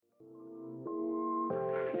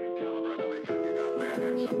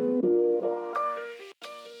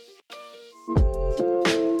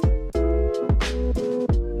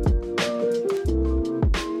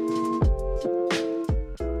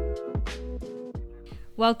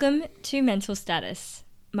Welcome to Mental Status.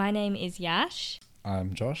 My name is Yash.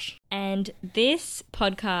 I'm Josh. And this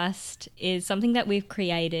podcast is something that we've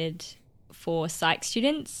created for psych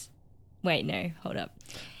students. Wait, no, hold up.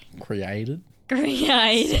 Created?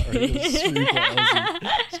 Created. Sorry, it was super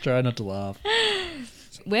Aussie. Just try not to laugh.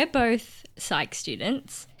 We're both psych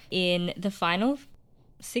students in the final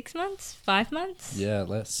 6 months, 5 months? Yeah,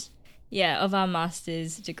 less. Yeah, of our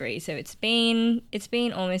master's degree. So it's been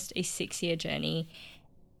almost a 6-year journey.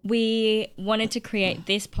 We wanted to create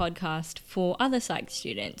this podcast for other psych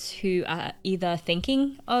students who are either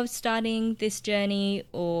thinking of starting this journey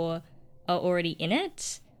or are already in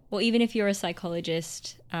it, or even if you're a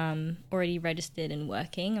psychologist already registered and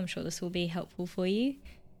working. I'm sure this will be helpful for you.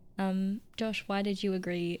 Josh, why did you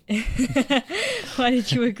agree? Why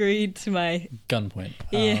did you agree to my gunpoint?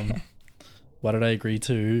 Yeah. Why did I agree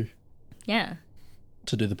to? Yeah.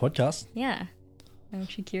 To do the podcast? Yeah. I'm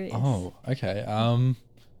actually curious. Oh, okay.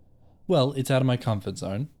 Well, it's out of my comfort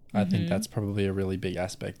zone. I think that's probably a really big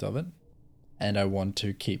aspect of it. And I want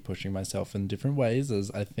to keep pushing myself in different ways,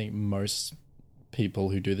 as I think most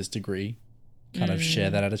people who do this degree kind of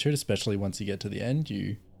share that attitude, especially once you get to the end.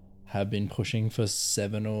 You have been pushing for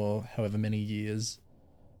 7 or however many years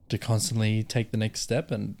to constantly take the next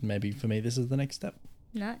step. And maybe for me, this is the next step.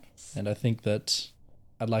 Nice. And I think that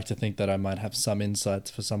I'd like to think that I might have some insights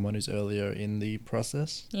for someone who's earlier in the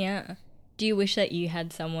process. Yeah. Do you wish that you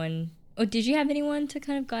had someone, or did you have anyone to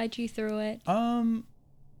kind of guide you through it? Not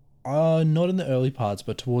in the early parts,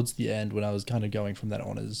 but towards the end when I was kind of going from that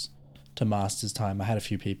honours to master's time, I had a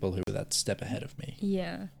few people who were that step ahead of me.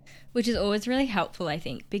 Yeah. Which is always really helpful, I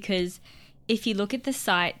think, because if you look at the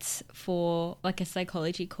sites for like a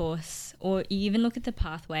psychology course, or you even look at the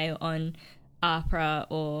pathway on APRA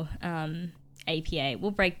or APA,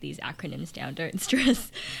 we'll break these acronyms down, don't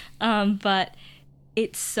stress. But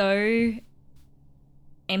it's so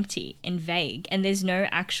empty and vague, and there's no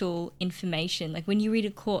actual information. Like when you read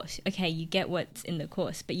a course, okay, you get what's in the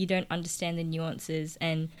course, but you don't understand the nuances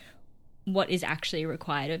and what is actually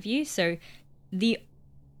required of you. So the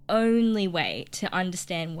only way to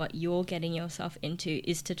understand what you're getting yourself into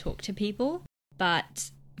is to talk to people.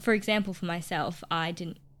 But for example, for myself, I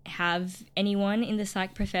didn't have anyone in the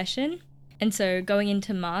psych profession, and so going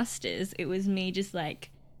into masters, it was me just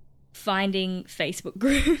like finding Facebook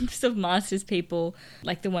groups of masters people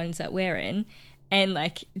like the ones that we're in, and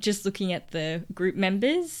like just looking at the group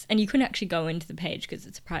members, and you couldn't actually go into the page because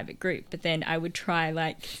it's a private group, but then I would try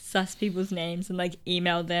like suss people's names and like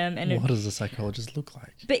email them. And what does a psychologist look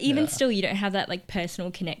like? But even still, you don't have that like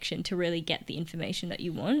personal connection to really get the information that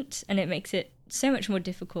you want, and it makes it so much more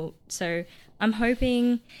difficult. So I'm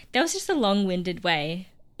hoping that was just a long-winded way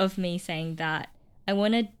of me saying that I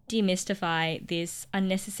want to demystify this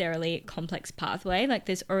unnecessarily complex pathway. Like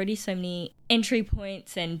there's already so many entry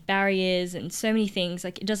points and barriers and so many things.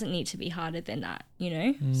 Like it doesn't need to be harder than that, you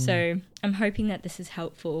know? So I'm hoping that this is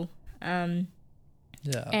helpful. And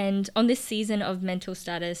on this season of Mental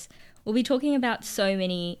Status, we'll be talking about so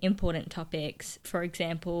many important topics. For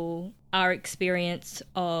example, our experience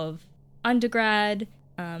of undergrad,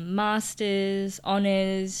 masters,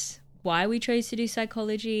 honours, why we chose to do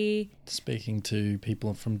psychology. Speaking to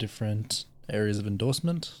people from different areas of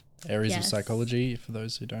endorsement, areas of psychology, for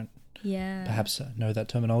those who don't perhaps know that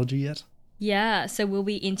terminology yet. Yeah, so we'll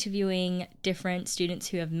be interviewing different students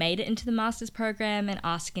who have made it into the master's program and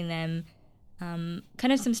asking them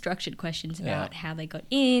kind of some structured questions about how they got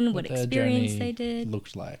in, what experience they did.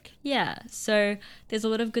 Looked like. Yeah, so there's a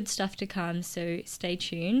lot of good stuff to come, so stay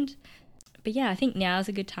tuned. But yeah, I think now is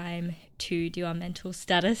a good time to do our mental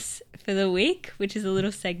status for the week, which is a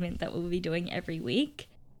little segment that we'll be doing every week.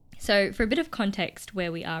 So for a bit of context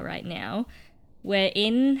where we are right now, we're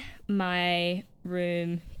in my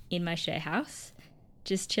room in my share house,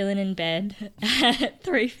 just chilling in bed at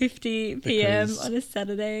 3:50 p.m. on a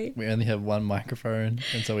Saturday. We only have one microphone,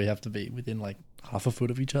 and so we have to be within like half a foot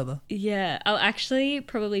of each other. Yeah, I'll actually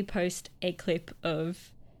probably post a clip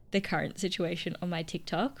of the current situation on my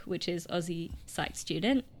TikTok, which is Aussie Psych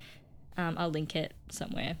Student. I'll link it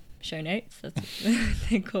somewhere, show notes, that's what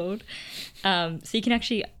they're called. So you can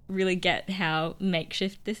actually really get how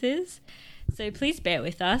makeshift this is. So please bear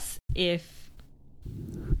with us if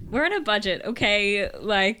we're on a budget, okay?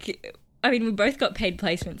 Like, I mean, we both got paid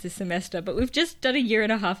placements this semester, but we've just done 1.5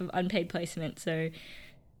 years of unpaid placement, so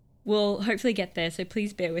we'll hopefully get there. So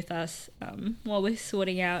please bear with us while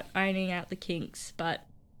we're ironing out the kinks. But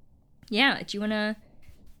yeah, do you want to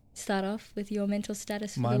start off with your mental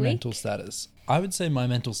status for My the week? mental status. I would say my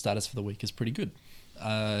mental status for the week is pretty good.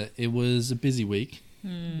 It was a busy week.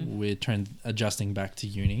 We're adjusting back to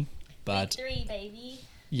uni. But Week 3, baby.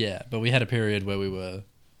 yeah, but we had a period where we were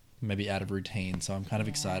maybe out of routine, so I'm kind of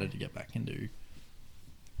excited to get back into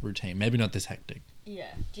routine. Maybe not this hectic.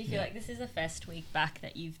 Yeah. Do you feel like this is the first week back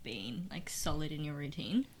that you've been like solid in your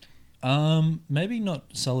routine? Maybe not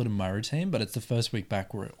solid in my routine, but it's the first week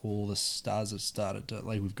back where all the stars have started to,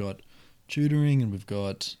 like, we've got tutoring and we've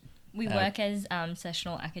got... We work as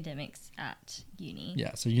sessional academics at uni.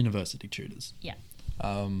 Yeah, so university tutors. Yeah.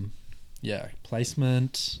 Yeah,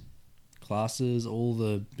 placement, classes, all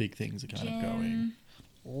the big things are kind of going.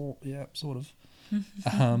 Oh, yeah, sort of.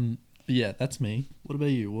 But yeah, that's me. What about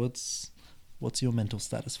you? What's your mental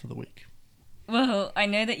status for the week? Well, I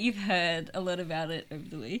know that you've heard a lot about it over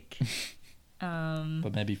the week.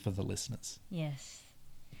 But maybe for the listeners. Yes.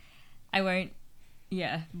 I won't,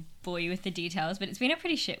 bore you with the details, but it's been a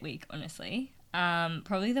pretty shit week, honestly.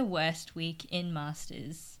 Probably the worst week in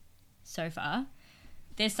Masters so far.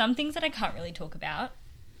 There's some things that I can't really talk about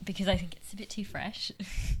because I think it's a bit too fresh.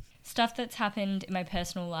 Stuff that's happened in my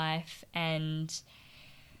personal life and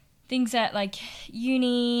things at like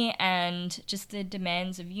uni and just the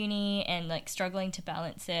demands of uni and like struggling to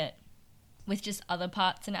balance it with just other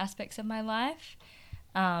parts and aspects of my life.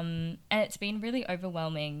 And it's been really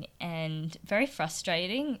overwhelming and very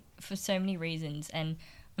frustrating for so many reasons. And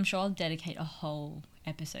I'm sure I'll dedicate a whole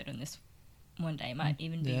episode on this one day. It might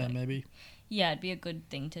even be maybe. Yeah, it'd be a good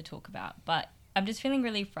thing to talk about. But I'm just feeling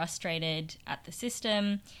really frustrated at the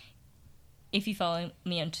system. If you follow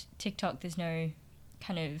me on TikTok, there's no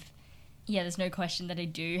question that I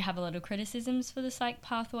do have a lot of criticisms for the psych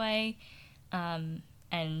pathway and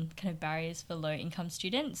kind of barriers for low-income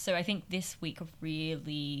students. So I think this week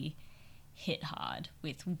really hit hard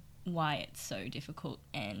with why it's so difficult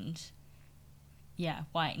and,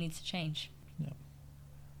 why it needs to change. Yeah.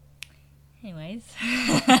 Anyways.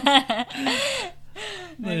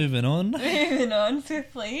 Moving on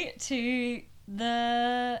swiftly to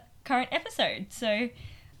the current episode. So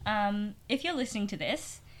if you're listening to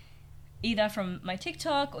this, either from my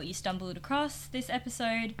TikTok or you stumbled across this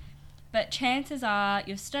episode, but chances are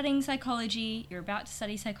you're studying psychology, you're about to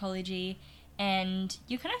study psychology, and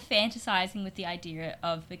you're kind of fantasizing with the idea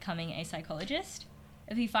of becoming a psychologist.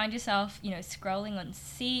 If you find yourself, scrolling on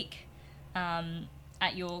Seek,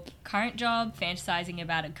 at your current job, fantasizing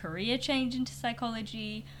about a career change into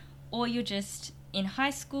psychology, or you're just in high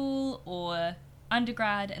school or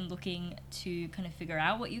undergrad and looking to kind of figure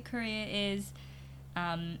out what your career is,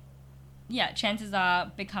 chances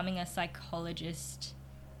are becoming a psychologist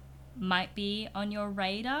might be on your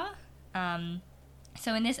radar.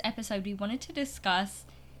 So in this episode, we wanted to discuss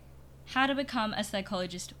how to become a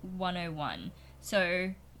psychologist 101.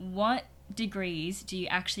 So what degrees do you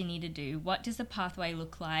actually need to do? What does the pathway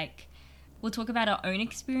look like? We'll talk about our own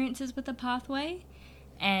experiences with the pathway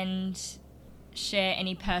and share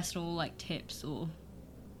any personal tips or...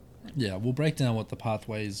 Yeah, we'll break down what the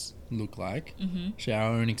pathways look like, share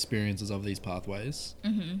our own experiences of these pathways.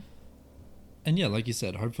 And like you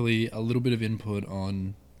said, hopefully a little bit of input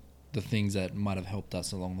on the things that might have helped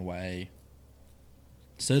us along the way.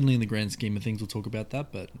 Certainly in the grand scheme of things, we'll talk about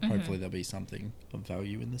that, but hopefully there'll be something of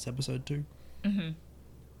value in this episode too.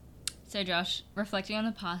 So Josh, reflecting on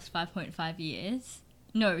the past 6.5 years.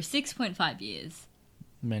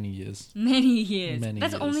 Many years.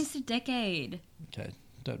 That's almost a decade. Okay,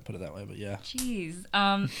 don't put it that way, but yeah. Jeez.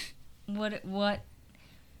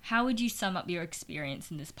 How would you sum up your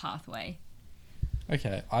experience in this pathway?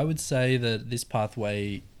 Okay, I would say that this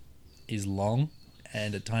pathway is long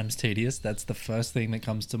and at times tedious. That's the first thing that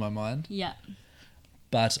comes to my mind. Yeah.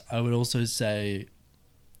 But I would also say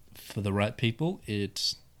for the right people,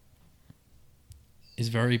 it is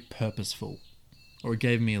very purposeful, or it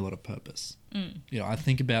gave me a lot of purpose. I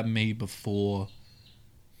think about me before,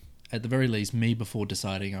 at the very least, before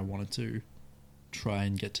deciding I wanted to try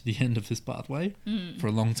and get to the end of this pathway. For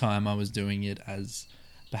a long time, I was doing it as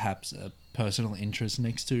perhaps a personal interest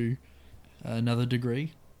next to another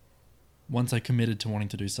degree. Once I committed to wanting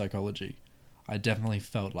to do psychology, I definitely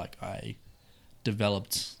felt like I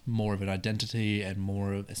developed more of an identity and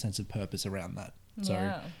more of a sense of purpose around that.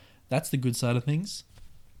 So that's the good side of things.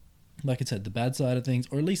 Like I said, the bad side of things,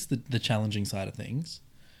 or at least the challenging side of things,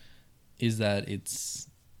 is that it's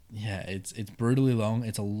brutally long.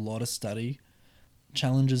 It's a lot of study,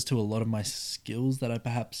 challenges to a lot of my skills that I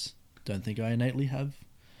perhaps don't think I innately have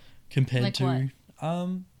compared to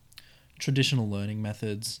traditional learning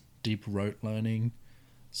methods, deep rote learning.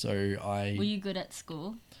 So Were you good at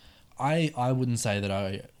school? I wouldn't say that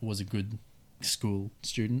I was a good school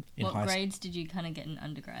student in What high school. grades did you kind of get in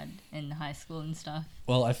undergrad and high school and stuff?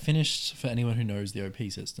 Well, I finished, for anyone who knows the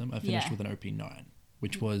OP system, I finished Yeah. with an OP9,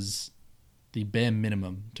 which was the bare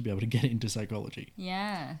minimum to be able to get into psychology.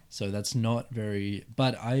 Yeah. So that's not very...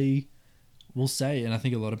 But I will say, and I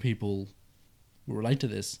think a lot of people will relate to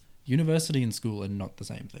this, university and school are not the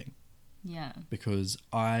same thing. Yeah. Because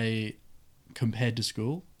compared to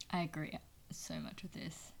school, I agree so much with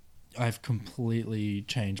this. I've completely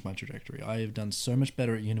changed my trajectory. I have done so much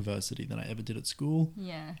better at university than I ever did at school.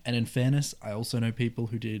 Yeah. And in fairness, I also know people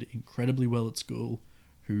who did incredibly well at school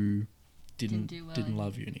who didn't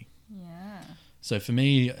love uni. Yeah. So for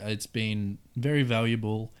me, it's been very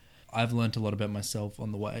valuable. I've learnt a lot about myself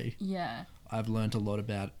on the way. Yeah. I've learnt a lot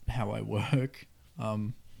about how I work.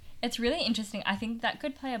 It's really interesting. I think that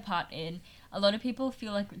could play a part in... A lot of people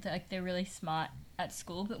feel like they're really smart at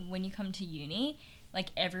school, but when you come to uni, like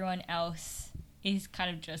everyone else is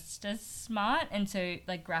kind of just as smart, and so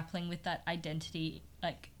like grappling with that identity,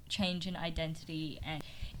 like change in identity, and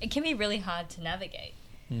it can be really hard to navigate.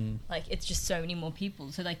 Like it's just so many more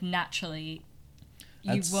people, so like naturally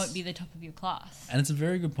you won't be the top of your class. And it's a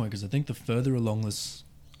very good point, because I think the further along this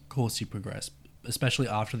course you progress, especially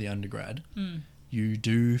after the undergrad, you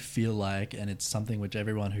do feel like, and it's something which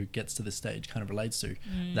everyone who gets to this stage kind of relates to,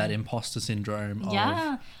 that imposter syndrome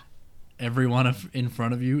of everyone in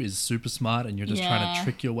front of you is super smart and you're just trying to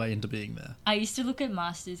trick your way into being there. I used to look at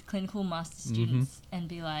clinical master's students and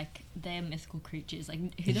be like, they're mythical creatures.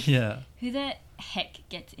 Like, who the heck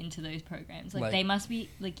gets into those programs? Like they must be,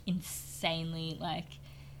 like, insanely, like,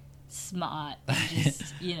 smart and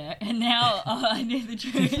just, and now, I know the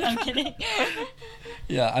truth. I'm kidding.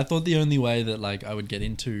 Yeah, I thought the only way that, like, I would get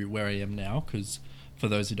into where I am now, because for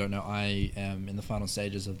those who don't know, I am in the final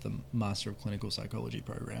stages of the Master of Clinical Psychology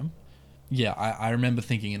program. Yeah, I remember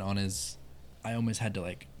thinking in honours, I almost had to,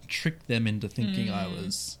 like, trick them into thinking I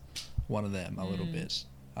was one of them a little bit.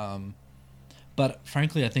 But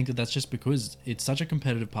frankly, I think that's just because it's such a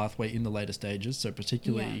competitive pathway in the later stages. So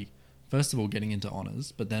particularly, first of all, getting into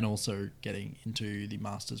honours, but then also getting into the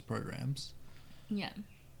master's programs. Yeah.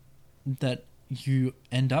 That you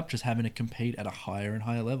end up just having to compete at a higher and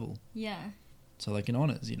higher level. Yeah. So like in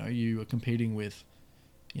honours, you are competing with,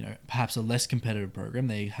 perhaps a less competitive program.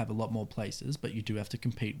 They have a lot more places, but you do have to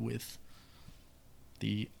compete with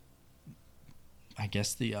the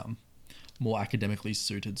more academically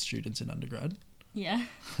suited students in undergrad. Yeah.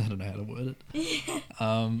 I don't know how to word it.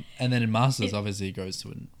 And then in masters, obviously, it goes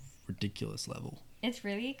to a ridiculous level. It's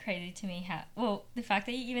really crazy to me the fact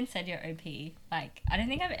that you even said your OP, like, I don't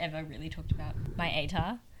think I've ever really talked about my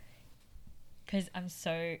ATAR. Because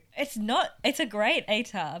it's a great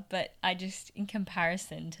ATAR, but I just, in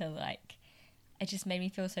comparison to, like, it just made me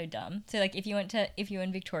feel so dumb. So, like, if you're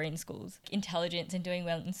in Victorian schools, intelligence and doing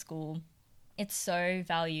well in school, it's so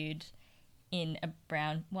valued in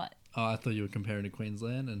what? Oh, I thought you were comparing to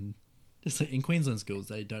Queensland, and just like in Queensland schools,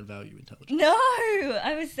 they don't value intelligence. No!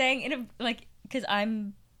 I was saying, because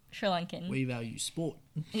I'm Sri Lankan. We value sport.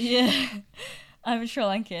 Yeah. I'm Sri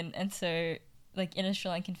Lankan, and so... like in a Sri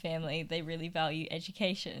Lankan family, they really value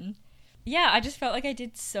education. Yeah, I just felt like I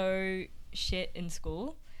did so shit in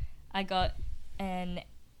school. I got an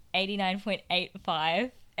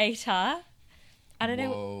 89.85 ATAR. I don't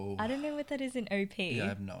know what that is in OP. Yeah, I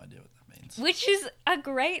have no idea what that means. Which is a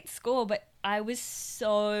great score, but I was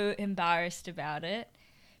so embarrassed about it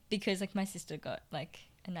because like my sister got like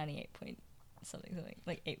a 98 point something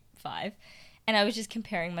like 85, and I was just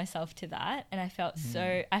comparing myself to that, and I felt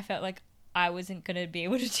like I wasn't going to be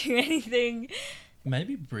able to do anything.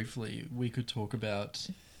 Maybe briefly we could talk about,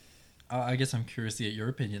 I guess I'm curious to get your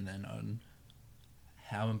opinion then on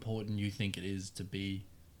how important you think it is to be,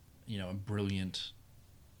 a brilliant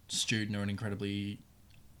student or an incredibly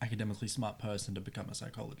academically smart person to become a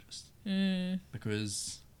psychologist.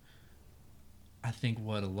 Because I think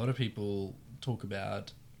what a lot of people talk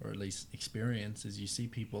about, or at least experience, is you see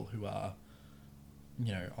people who are,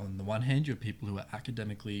 on the one hand, you have people who are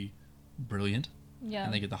academically brilliant,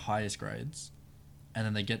 and they get the highest grades, and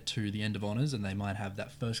then they get to the end of honours and they might have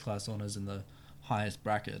that first class honours in the highest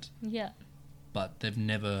bracket, but they've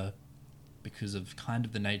never, because of kind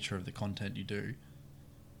of the nature of the content you do,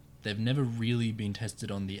 they've never really been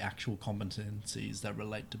tested on the actual competencies that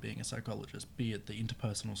relate to being a psychologist, be it the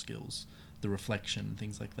interpersonal skills, the reflection,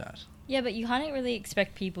 things like that. Yeah, but you can't really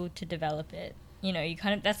expect people to develop it.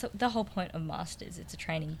 That's the whole point of masters. It's a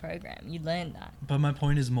training program. You learn that. But my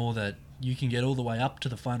point is more that you can get all the way up to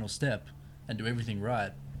the final step and do everything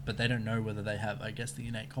right, but they don't know whether they have, I guess, the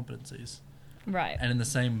innate competencies. Right. And in the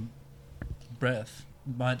same breath,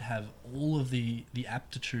 might have all of the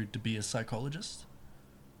aptitude to be a psychologist,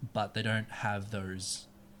 but they don't have those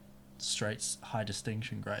straight high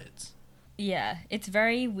distinction grades. Yeah, it's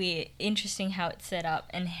very weird, interesting how it's set up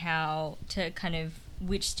and how to kind of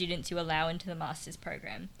which students you allow into the master's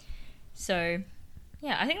program. So,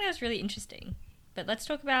 yeah, I think that was really interesting. But let's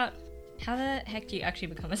talk about how the heck do you actually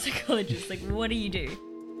become a psychologist? Like, what do you do?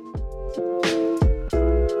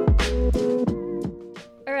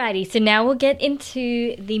 Alrighty, so now we'll get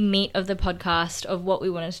into the meat of the podcast of what we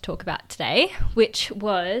wanted to talk about today, which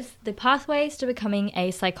was the pathways to becoming a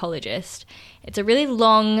psychologist. It's a really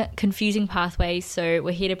long, confusing pathway, so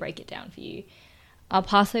we're here to break it down for you. I'll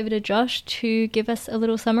pass over to Josh to give us a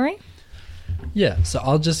little summary. Yeah, so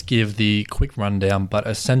I'll just give the quick rundown, but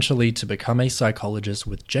essentially to become a psychologist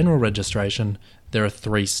with general registration, there are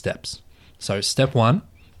 3 steps. So step 1,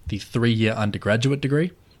 the 3-year undergraduate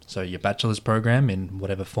degree. So your bachelor's program in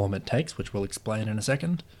whatever form it takes, which we'll explain in a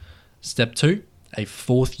second. Step 2, a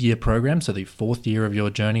 4th year program. So the 4th year of your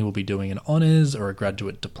journey will be doing an honours or a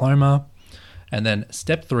graduate diploma. And then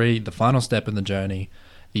step 3, the final step in the journey,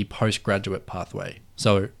 the postgraduate pathway.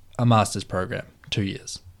 So a master's program, 2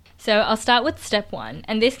 years. So I'll start with step 1,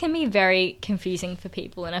 and this can be very confusing for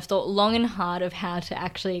people, and I've thought long and hard of how to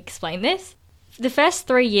actually explain this. The first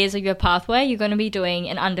 3 years of your pathway, you're going to be doing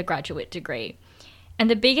an undergraduate degree.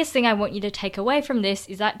 And the biggest thing I want you to take away from this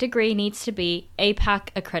is that degree needs to be APAC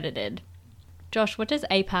accredited. Josh, what does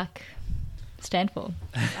APAC stand for?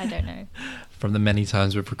 I don't know. From the many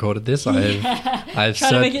times we've recorded this, I've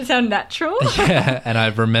trying to make it sound natural. Yeah, and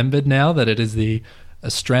I've remembered now that it is the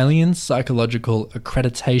Australian Psychological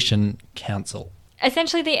Accreditation Council.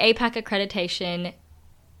 Essentially, the APAC accreditation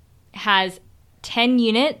has 10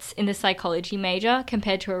 units in the psychology major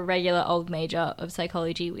compared to a regular old major of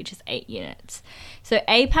psychology, which is 8 units. So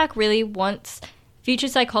APAC really wants future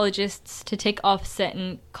psychologists to tick off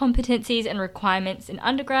certain competencies and requirements in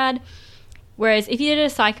undergrad, whereas if you did a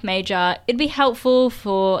psych major, it'd be helpful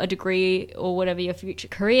for a degree or whatever your future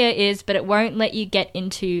career is, but it won't let you get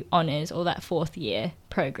into honours or that 4th year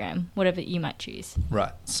program, whatever you might choose.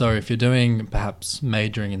 Right. So if you're doing perhaps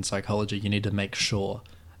majoring in psychology, you need to make sure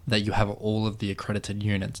that you have all of the accredited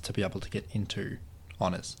units to be able to get into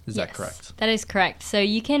honours. Is that correct? That is correct. So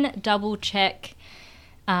you can double check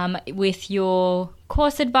with your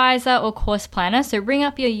course advisor or course planner. So ring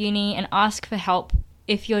up your uni and ask for help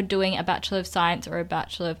if you're doing a Bachelor of Science or a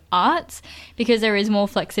Bachelor of Arts, because there is more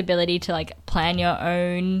flexibility to like plan your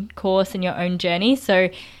own course and your own journey. So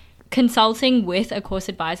consulting with a course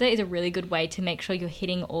advisor is a really good way to make sure you're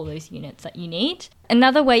hitting all those units that you need.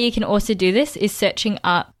 Another way you can also do this is searching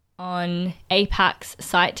up on APAC's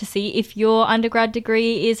site to see if your undergrad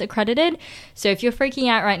degree is accredited. So if you're freaking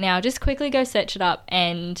out right now, just quickly go search it up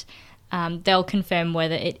and they'll confirm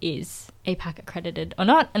whether it is APAC accredited or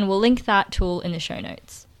not, and we'll link that tool in the show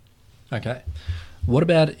notes. Okay. What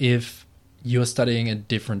about if you're studying a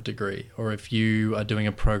different degree, or if you are doing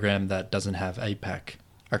a program that doesn't have APAC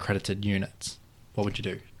accredited units? What would you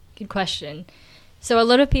do? Good question. So a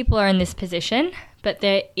lot of people are in this position, but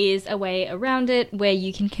there is a way around it where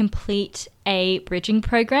you can complete a bridging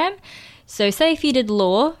program. So say if you did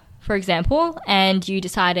law, for example, and you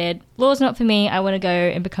decided law's not for me, I want to go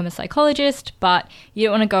and become a psychologist, but you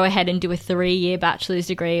don't want to go ahead and do a 3-year bachelor's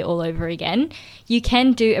degree all over again, you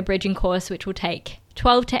can do a bridging course which will take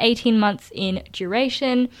 12 to 18 months in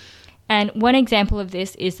duration. And one example of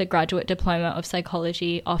this is the Graduate Diploma of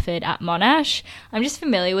Psychology offered at Monash. I'm just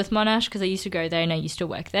familiar with Monash because I used to go there and I used to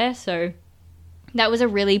work there. So that was a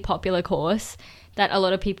really popular course that a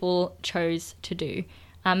lot of people chose to do.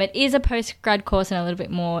 It is a post-grad course and a little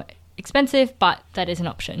bit more expensive, but that is an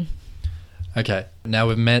option. Okay, now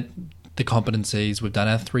we've met the competencies, we've done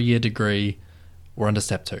our 3-year degree, we're on to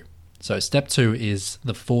step 2. So step 2 is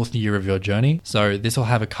the 4th year of your journey. So this will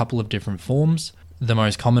have a couple of different forms. The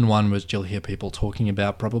most common one, which you'll hear people talking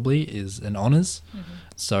about probably, is an honours. Mm-hmm.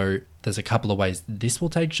 So there's a couple of ways this will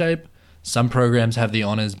take shape. Some programs have the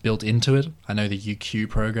honours built into it. I know the UQ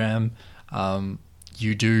program,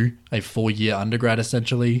 you do a 4-year undergrad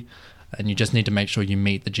essentially, and you just need to make sure you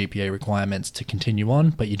meet the GPA requirements to continue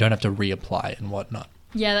on, but you don't have to reapply and whatnot.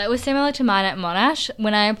 Yeah, that was similar to mine at Monash.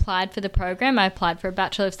 When I applied for the program, I applied for a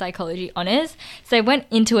Bachelor of Psychology honours. So I went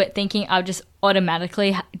into it thinking I would just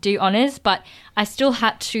automatically do honours, but I still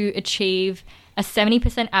had to achieve a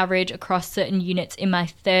 70% average across certain units in my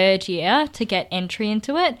 3rd year to get entry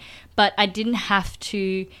into it. But I didn't have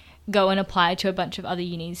to go and apply to a bunch of other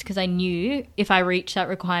unis because I knew if I reach that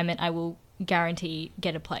requirement, I will guarantee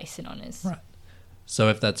get a place in honours. Right. So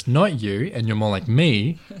if that's not you and you're more like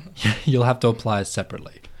me, you'll have to apply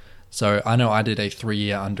separately. So I know I did a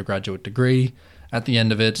 3-year undergraduate degree. At the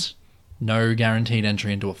end of it, No guaranteed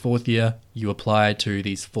entry into a fourth year. You apply to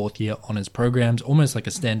these fourth year honours programs, almost like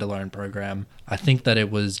a standalone program. I think that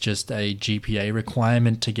it was just a GPA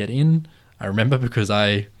requirement to get in. I remember because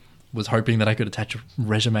I was hoping that I could attach a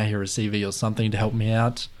resume or a CV or something to help me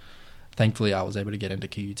out. Thankfully, I was able to get into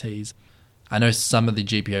QUTs. I know some of the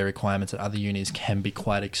GPA requirements at other unis can be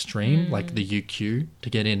quite extreme, like the UQ. To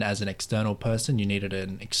get in as an external person, you needed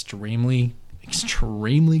an extremely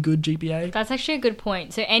good GPA. That's actually a good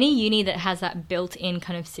point. So any uni that has that built-in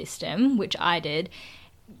kind of system, which I did,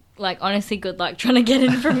 like honestly, good luck trying to get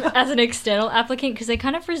in from as an external applicant, because they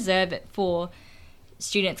kind of reserve it for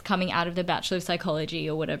students coming out of the Bachelor of Psychology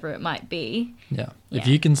or whatever it might be. Yeah. If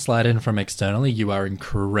you can slide in from externally, you are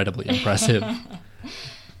incredibly impressive.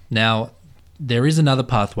 Now, there is another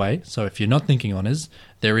pathway. So if you're not thinking honours,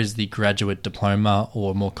 there is the graduate diploma,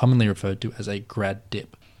 or more commonly referred to as a grad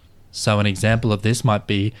dip. So an example of this might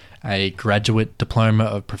be a graduate diploma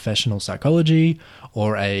of professional psychology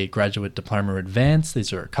or a graduate diploma advanced.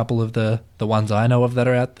 These are a couple of the ones I know of that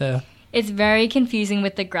are out there. It's very confusing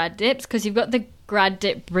with the grad dips because you've got the grad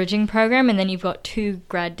dip bridging program and then you've got 2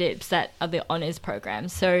 grad dips that are the honours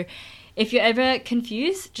programs. So if you're ever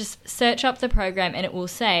confused, just search up the program and it will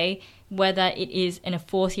say whether it is in a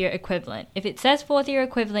fourth year equivalent. If it says fourth year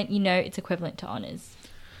equivalent, you know it's equivalent to honours.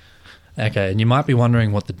 Okay, and you might be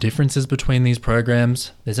wondering what the difference is between these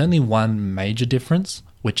programs. There's only one major difference,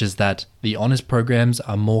 which is that the honours programs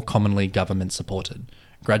are more commonly government supported.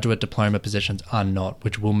 Graduate diploma positions are not,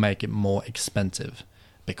 which will make it more expensive.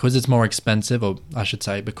 Because it's more expensive, or I should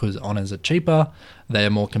say because honours are cheaper, they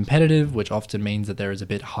are more competitive, which often means that there is a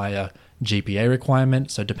bit higher GPA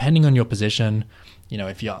requirement. So depending on your position, you know,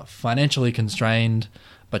 if you're financially constrained,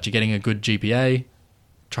 but you're getting a good GPA,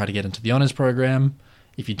 try to get into the honours program.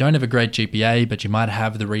 If you don't have a great GPA, but you might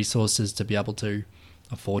have the resources to be able to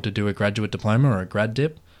afford to do a graduate diploma or a grad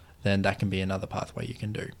dip, then that can be another pathway you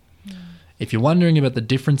can do. If you're wondering about the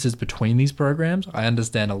differences between these programs, I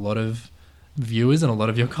understand a lot of viewers and a lot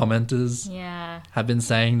of your commenters have been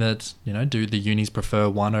saying that, you know, do the unis prefer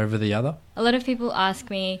one over the other? A lot of people ask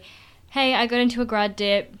me, hey, I got into a grad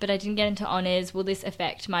dip, but I didn't get into honours. Will this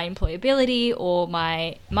affect my employability or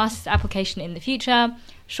my master's application in the future?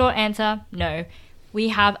 Short answer, no. We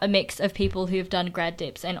have a mix of people who have done grad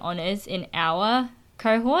dips and honours in our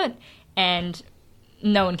cohort, and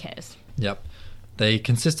no one cares. Yep. They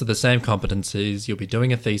consist of the same competencies. You'll be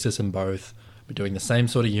doing a thesis in both, be doing the same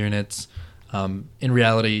sort of units. In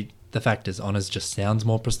reality, the fact is honours just sounds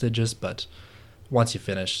more prestigious, but once you're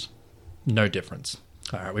finished, no difference.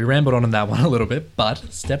 All right, we rambled on that one a little bit,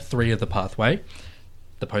 but step 3 of the pathway,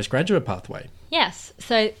 the postgraduate pathway. Yes,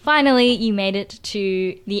 so finally you made it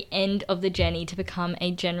to the end of the journey to become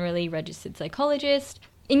a generally registered psychologist.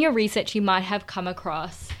 In your research, you might have come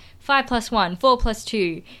across 5+1,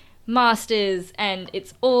 4+2, masters, and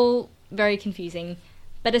it's all very confusing.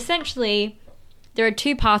 But essentially, there are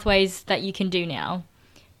 2 pathways that you can do now.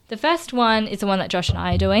 The first one is the one that Josh and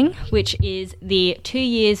I are doing, which is the 2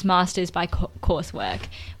 years masters by coursework,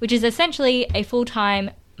 which is essentially a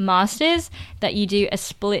full-time masters that you do a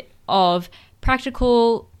split of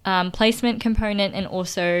practical placement component and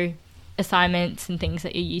also assignments and things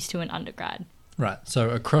that you're used to in undergrad. Right. So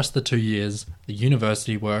across the 2 years, the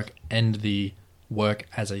university work and the work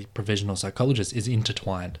as a provisional psychologist is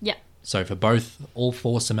intertwined. Yeah. So for all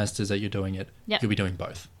 4 semesters that you're doing it, you'll be doing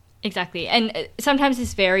both. Exactly. And sometimes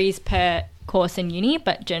this varies per course in uni,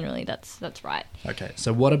 but generally that's right. Okay.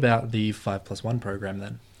 So what about the 5+1 program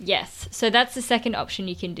then? Yes. So that's the second option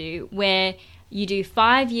you can do, where you do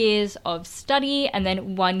 5 years of study and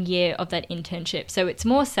then 1 year of that internship. So it's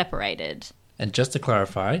more separated. And just to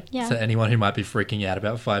clarify, so anyone who might be freaking out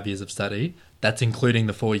about 5 years of study, that's including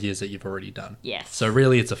the 4 years that you've already done. Yes. So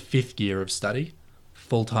really it's a 5th year of study,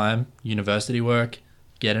 full-time university work,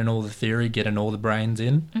 getting all the theory, getting all the brains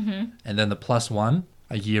in, and then the +1,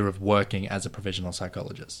 a year of working as a provisional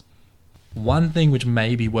psychologist. One thing which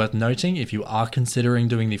may be worth noting if you are considering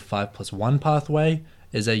doing the 5+1 pathway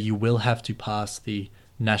is that you will have to pass the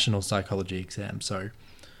National Psychology exam. So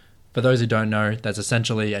for those who don't know, that's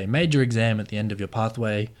essentially a major exam at the end of your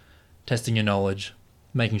pathway, testing your knowledge,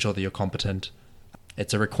 making sure that you're competent.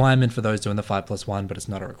 It's a requirement for those doing the 5+1, but it's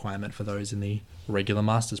not a requirement for those in the regular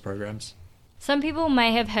master's programs. Some people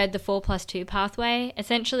may have heard the 4+2 pathway.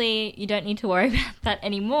 Essentially, you don't need to worry about that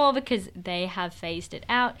anymore because they have phased it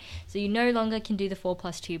out. So you no longer can do the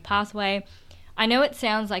 4+2 pathway. I know it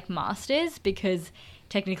sounds like masters because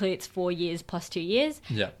technically it's 4 years plus 2 years.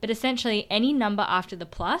 Yeah. But essentially any number after the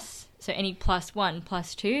plus, so any +1,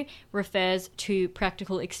 +2, refers to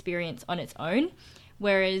practical experience on its own.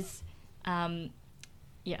 Whereas, in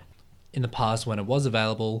the past when it was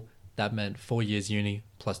available, that meant 4 years uni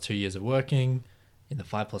plus 2 years of working. In the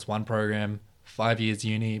 5+1 program, 5 years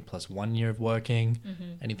uni plus 1 year of working.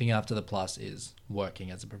 Anything after the plus is working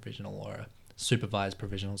as a provisional or a supervised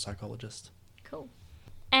provisional psychologist. Cool.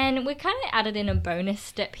 And we kind of added in a bonus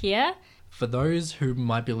step here. For those who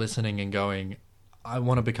might be listening and going, I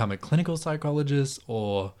want to become a clinical psychologist,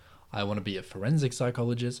 or I want to be a forensic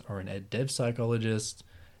psychologist or an ed dev psychologist,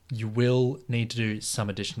 you will need to do some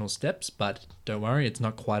additional steps, but don't worry, it's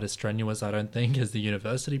not quite as strenuous, I don't think, as the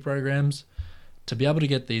university programs. To be able to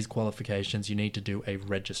get these qualifications, you need to do a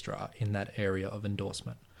registrar in that area of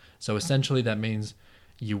endorsement. So essentially that means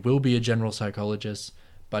you will be a general psychologist,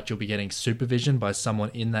 but you'll be getting supervision by someone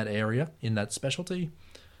in that area, in that specialty,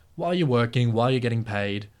 while you're working, while you're getting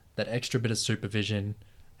paid, that extra bit of supervision.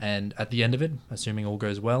 And at the end of it, assuming all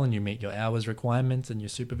goes well and you meet your hours requirements and your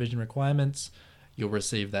supervision requirements, you'll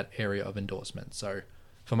receive that area of endorsement. So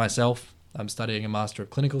for myself, I'm studying a Master of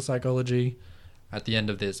Clinical Psychology. At the end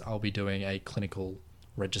of this, I'll be doing a clinical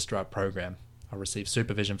registrar program. I'll receive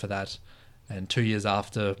supervision for that. And 2 years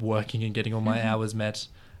after working and getting all my hours met,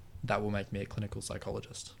 that will make me a clinical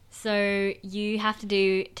psychologist. So you have to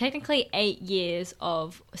do technically 8 years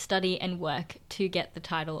of study and work to get the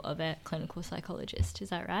title of a clinical psychologist. Is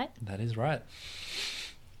that right? That is right.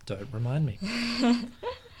 Don't remind me.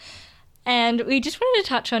 And we just wanted to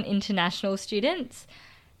touch on international students.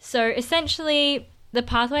 So essentially, the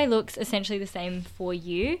pathway looks essentially the same for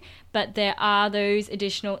you, but there are those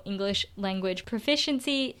additional English language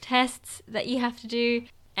proficiency tests that you have to do.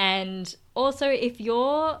 And also, if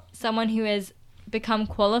you're someone who has become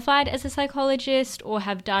qualified as a psychologist or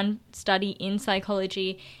have done study in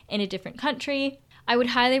psychology in a different country, I would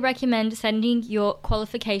highly recommend sending your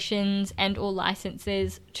qualifications and or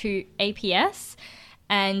licenses to APS,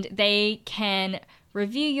 and they can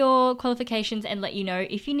review your qualifications and let you know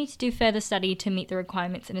if you need to do further study to meet the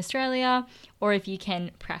requirements in Australia or if you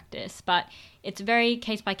can practice. But it's very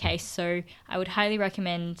case by case, so I would highly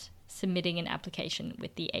recommend submitting an application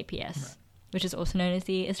with the APS, right, which is also known as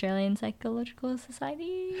the Australian Psychological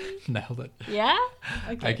Society. Nailed it. Yeah?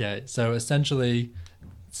 Okay, so essentially,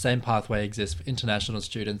 same pathway exists for international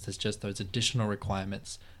students. There's just those additional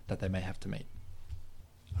requirements that they may have to meet.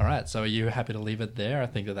 All right, so are you happy to leave it there? I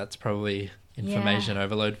think that's probably information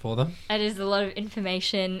overload for them. It is a lot of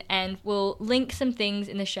information, and we'll link some things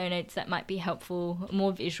in the show notes that might be helpful, a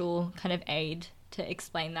more visual kind of aid to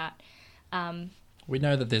explain that. We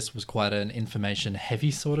know that this was quite an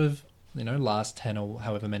information-heavy sort of, last 10 or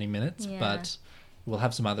however many minutes, but we'll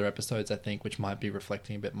have some other episodes, I think, which might be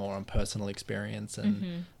reflecting a bit more on personal experience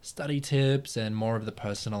and study tips and more of the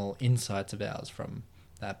personal insights of ours from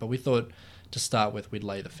that. But we thought to start with, we'd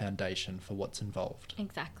lay the foundation for what's involved.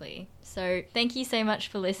 Exactly. So thank you so much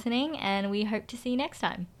for listening, and we hope to see you next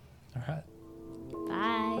time. All right.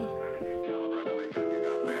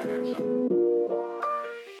 Bye.